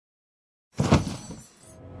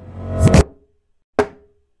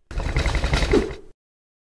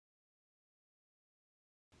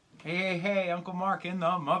Hey, Uncle Mark in the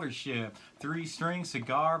mothership. 3-string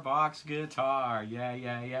cigar box guitar.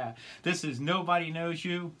 Yeah. This is Nobody Knows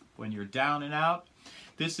You When You're Down and Out.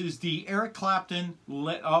 This is the Eric Clapton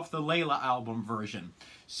off the Layla album version.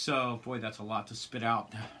 So, boy, that's a lot to spit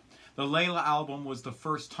out. The Layla album was the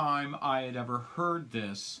first time I had ever heard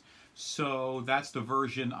this. So that's the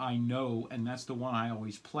version I know, and that's the one I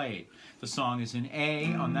always played. The song is in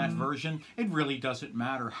A on that version. It really doesn't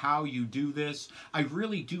matter how you do this. I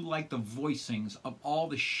really do like the voicings of all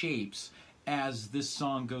the shapes as this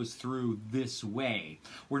song goes through this way.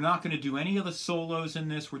 We're not going to do any of the solos in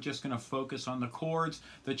this. We're just going to focus on the chords,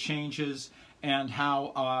 the changes, and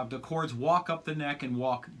how the chords walk up the neck and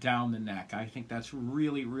walk down the neck. I think that's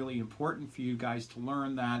really important for you guys to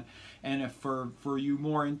learn that. And if for you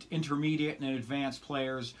more intermediate and advanced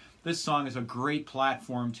players, this song is a great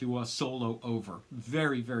platform to solo over.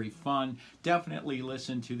 Very fun. Definitely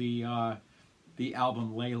listen to the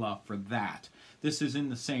album Layla for that. This is in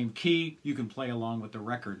the same key. You can play along with the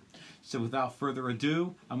record. So without further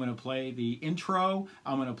ado, I'm going to play the intro,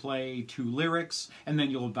 I'm going to play 2 lyrics, and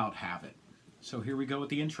then you'll about have it. So here we go with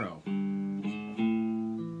the intro.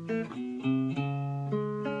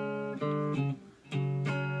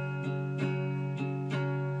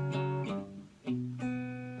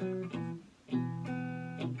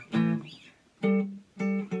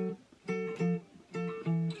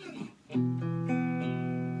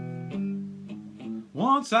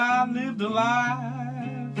 Once I lived a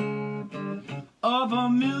life of a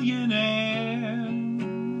millionaire,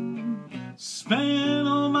 spent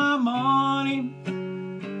all my money,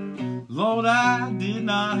 Lord, I did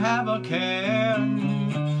not have a care.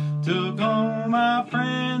 Took all my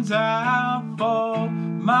friends out for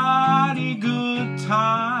mighty good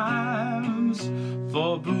times,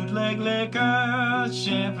 for bootleg liquor,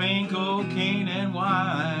 champagne, cocaine, and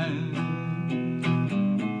wine.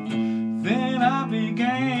 Then I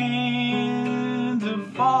began to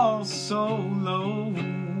fall so low,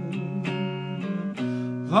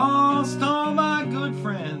 lost all my good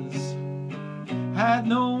friends, had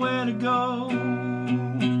nowhere to go.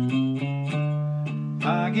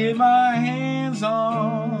 I get my hands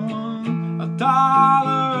on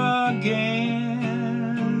 $1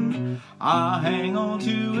 again, I hang on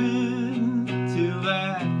to it till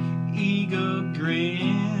that ego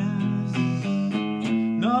grins.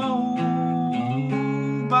 Nobody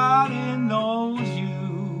knows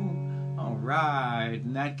you. Alright,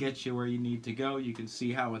 and that gets you where you need to go. You can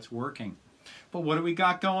see how it's working. But what do we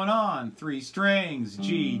got going on? 3 strings,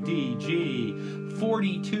 G, D, G,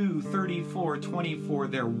 42, 34, 24.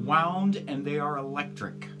 They're wound and they are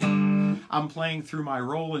electric. I'm playing through my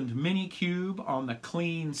Roland Mini Cube on the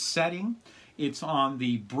clean setting. It's on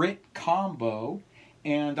the Brit combo,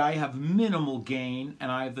 and I have minimal gain, and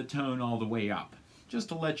I have the tone all the way up. Just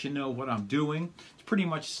to let you know what I'm doing. It's pretty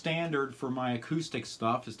much standard for my acoustic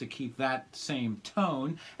stuff is to keep that same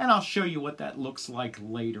tone, and I'll show you what that looks like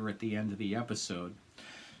later at the end of the episode.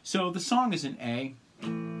 So the song is in A,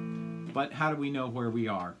 but how do we know where we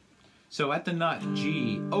are? So at the nut,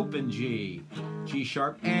 G, open G, G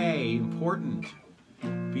sharp, A, important,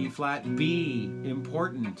 B flat, B,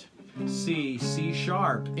 important, C, C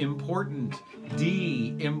sharp, important,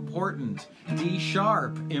 D, important, D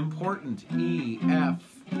sharp, important, E, F,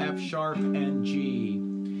 F sharp, and G.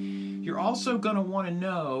 You're also going to want to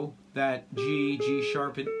know that G, G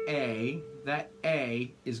sharp, and A, that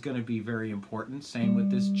A is going to be very important. Same with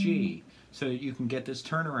this G, so that you can get this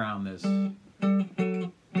turnaround, this.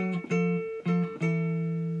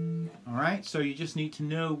 Alright, so you just need to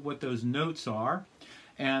know what those notes are.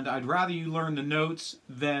 And I'd rather you learn the notes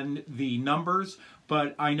than the numbers,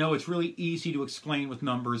 but I know it's really easy to explain with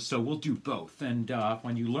numbers, so we'll do both. And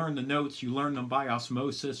when you learn the notes, you learn them by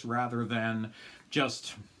osmosis rather than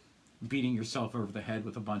just beating yourself over the head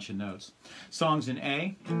with a bunch of notes. Song's in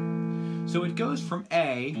A. So it goes from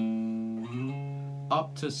A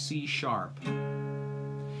up to C sharp.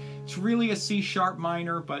 It's really a C sharp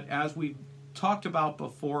minor, but as we've talked about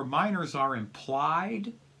before, minors are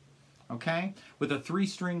implied. Okay? With a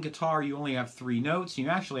 3-string guitar, you only have 3 notes. You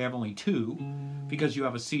actually have only 2 because you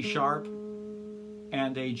have a C sharp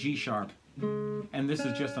and a G sharp. And this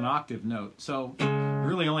is just an octave note. So you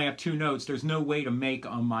really only have 2 notes. There's no way to make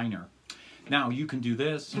a minor. Now you can do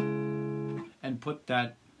this and put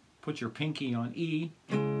your pinky on E.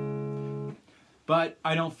 But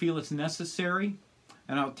I don't feel it's necessary.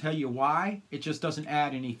 And I'll tell you why. It just doesn't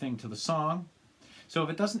add anything to the song. So if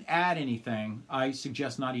it doesn't add anything, I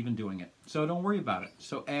suggest not even doing it. So don't worry about it.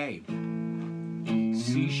 So A,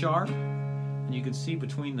 C sharp, and you can see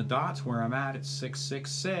between the dots where I'm at, it's 6, 6,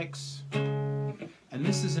 6. And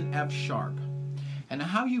this is an F sharp. And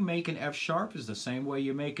how you make an F sharp is the same way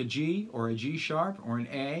you make a G or a G sharp or an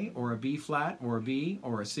A or a B flat or a B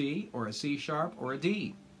or a C or a C sharp or a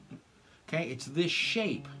D. Okay, it's this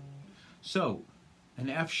shape. So an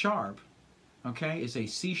F sharp, okay, is a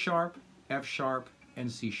C sharp, F sharp, and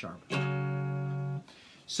C sharp.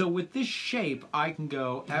 So with this shape, I can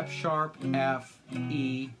go F sharp, F,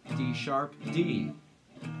 E, D sharp, D.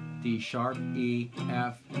 D sharp, E,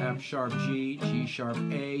 F, F sharp, G, G sharp,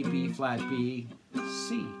 A, B flat, B,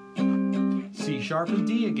 C. C sharp and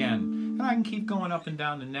D again. And I can keep going up and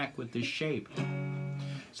down the neck with this shape.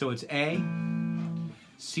 So it's A,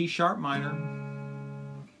 C sharp minor,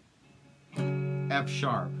 F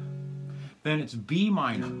sharp. Then it's B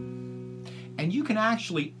minor. And you can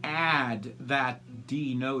actually add that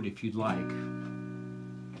D note if you'd like.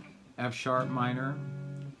 F sharp minor,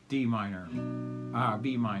 D minor.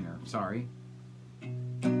 B minor, sorry.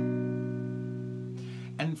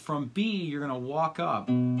 And from B, you're going to walk up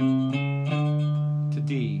to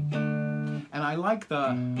D. And I like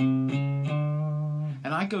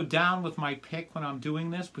and I go down with my pick when I'm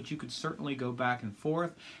doing this, but you could certainly go back and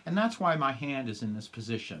forth. And that's why my hand is in this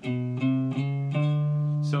position.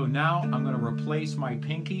 So now I'm going to replace my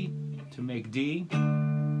pinky to make D.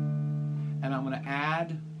 And I'm going to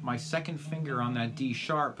add my second finger on that D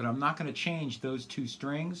sharp, but I'm not going to change those two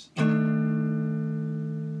strings. And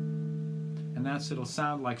it'll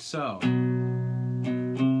sound like so. And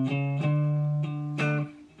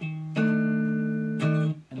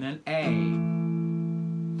then A.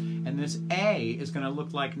 And this A is going to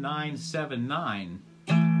look like 9, 7, 9.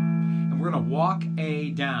 And we're going to walk A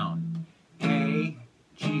down. A,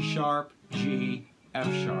 G sharp, G,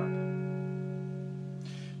 F sharp.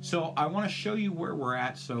 So I want to show you where we're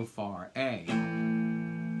at so far. A,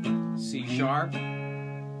 C sharp,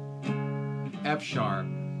 F sharp,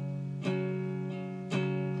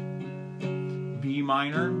 B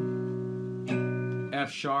minor,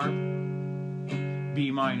 F sharp, B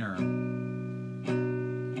minor.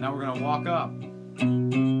 Now we're going to walk up.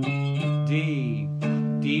 D,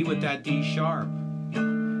 D with that D sharp.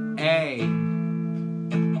 A,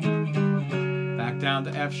 back down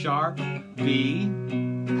to F sharp, B,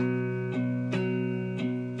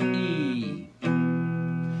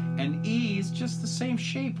 just the same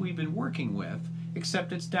shape we've been working with,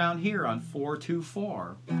 except it's down here on 4, 2,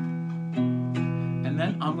 4. And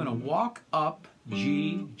then I'm going to walk up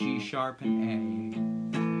G, G sharp,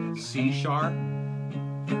 and A. C sharp,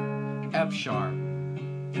 F sharp,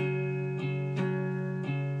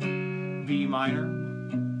 B minor,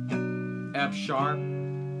 F sharp,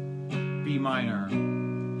 B minor.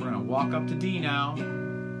 We're going to walk up to D now.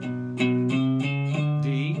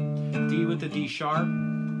 D, D with the D sharp.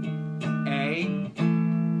 A,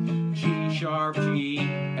 G sharp, G,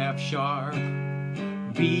 F sharp,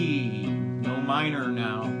 B, no minor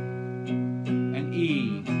now, and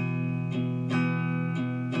E.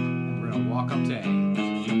 And we're going to walk up to A.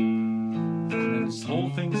 And then this whole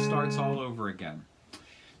thing starts all over again.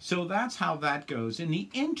 So that's how that goes. In the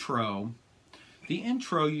intro,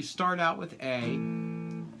 you start out with A,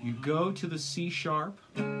 you go to the C sharp,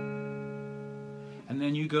 and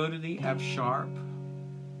then you go to the F sharp,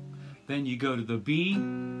 then you go to the B,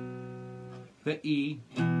 the E,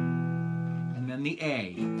 and then the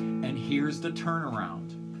A. And here's the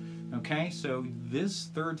turnaround. Okay, so this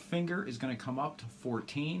third finger is going to come up to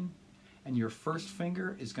 14, and your first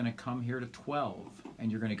finger is going to come here to 12,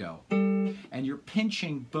 and you're going to go. And you're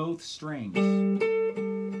pinching both strings.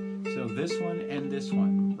 So this one and this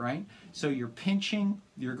one, right? So you're pinching,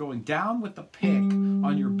 you're going down with the pick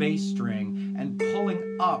on your bass string and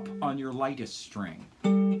pulling up on your lightest string.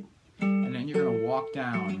 And then you're going to walk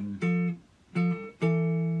down.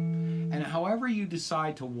 And however you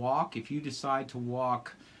decide to walk, if you decide to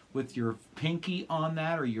walk with your pinky on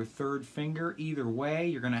that or your third finger, either way,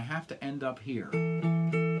 you're going to have to end up here.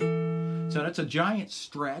 So that's a giant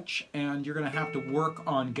stretch, and you're going to have to work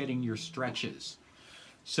on getting your stretches.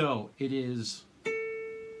 So it is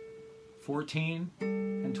 14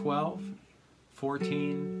 and 12,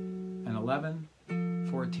 14 and 11,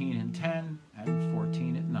 14 and 10, and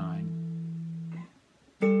 14 at 9.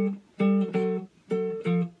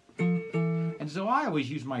 And so I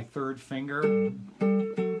always use my third finger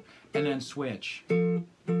and then switch. And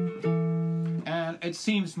it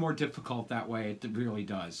seems more difficult that way. It really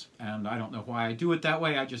does. And I don't know why I do it that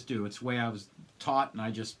way. I just do. It's the way I was taught, and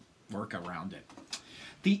I just work around it.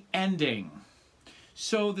 The ending.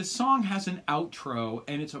 So the song has an outro,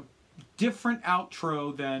 and it's a different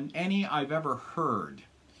outro than any I've ever heard.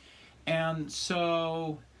 And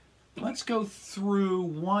so let's go through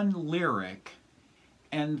one lyric,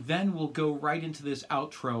 and then we'll go right into this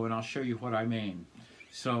outro, and I'll show you what I mean.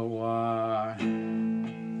 So,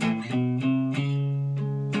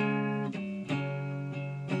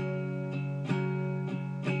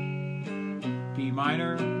 B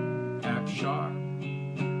minor, F sharp,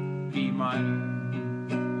 B minor.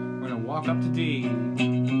 We're going to walk up to D,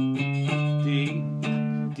 D,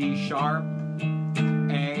 D sharp,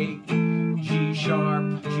 A, G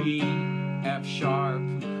sharp, G, F sharp,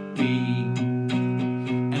 B.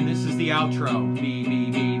 And this is the outro. B,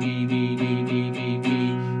 B, B, B, B, B, B, B, B,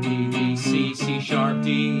 B, B, C, C sharp,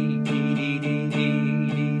 D, D, D, D, D,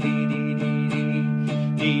 D, D, D,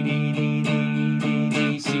 D, D, D, D,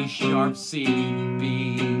 D, C sharp, C,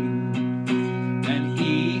 B, then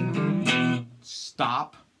E,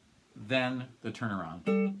 stop, then the turnaround.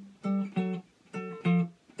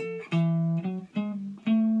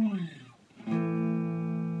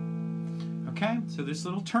 Okay, so this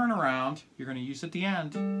little turnaround, you're going to use at the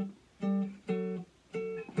end. And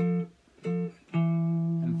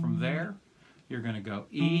from there, you're going to go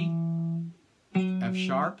E, F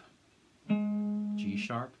sharp, G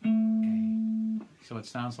sharp, A. So it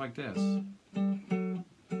sounds like this.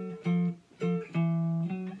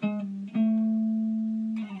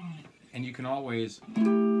 And you can always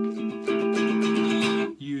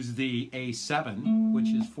use the A7, which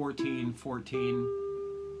is 14, 14,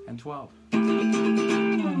 and 12.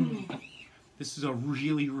 This is a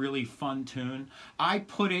really, really fun tune. I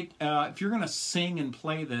put it, if you're going to sing and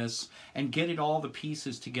play this and get it all the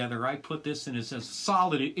pieces together, I put this in as a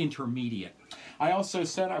solid intermediate. I also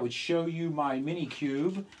said I would show you my mini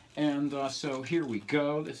cube, and so here we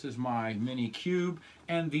go. This is my mini cube,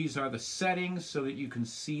 and these are the settings so that you can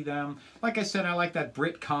see them. Like I said, I like that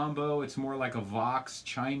Brit combo. It's more like a Vox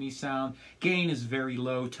chimey sound. Gain is very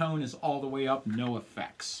low, tone is all the way up, no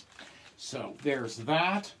effects. So there's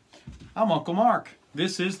that. I'm Uncle Mark.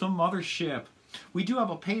 This is the Mothership. We do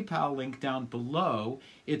have a PayPal link down below.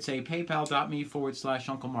 It's a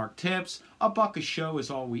paypal.me/UncleMarkTips. $1 a show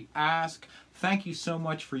is all we ask. Thank you so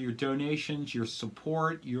much for your donations, your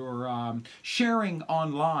support, your sharing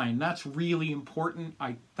online. That's really important.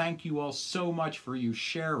 I thank you all so much for you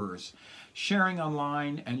sharers. Sharing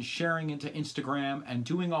online and sharing into Instagram and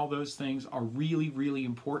doing all those things are really, really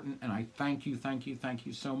important, and I thank you, thank you, thank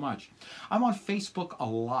you so much. I'm on Facebook a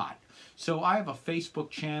lot. So I have a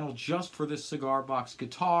Facebook channel just for this cigar box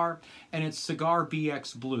guitar, and it's Cigar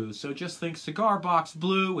BX Blue. So just think Cigar Box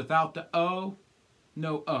Blue without the O,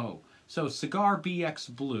 no O. So Cigar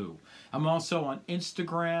BX Blue. I'm also on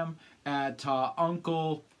Instagram at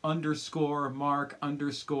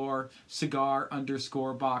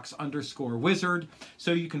uncle_mark_cigar_box_wizard.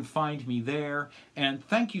 So you can find me there. And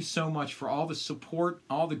thank you so much for all the support,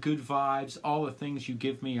 all the good vibes, all the things you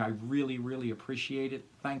give me. I really, really appreciate it.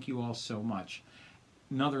 Thank you all so much.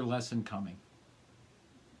 Another lesson coming.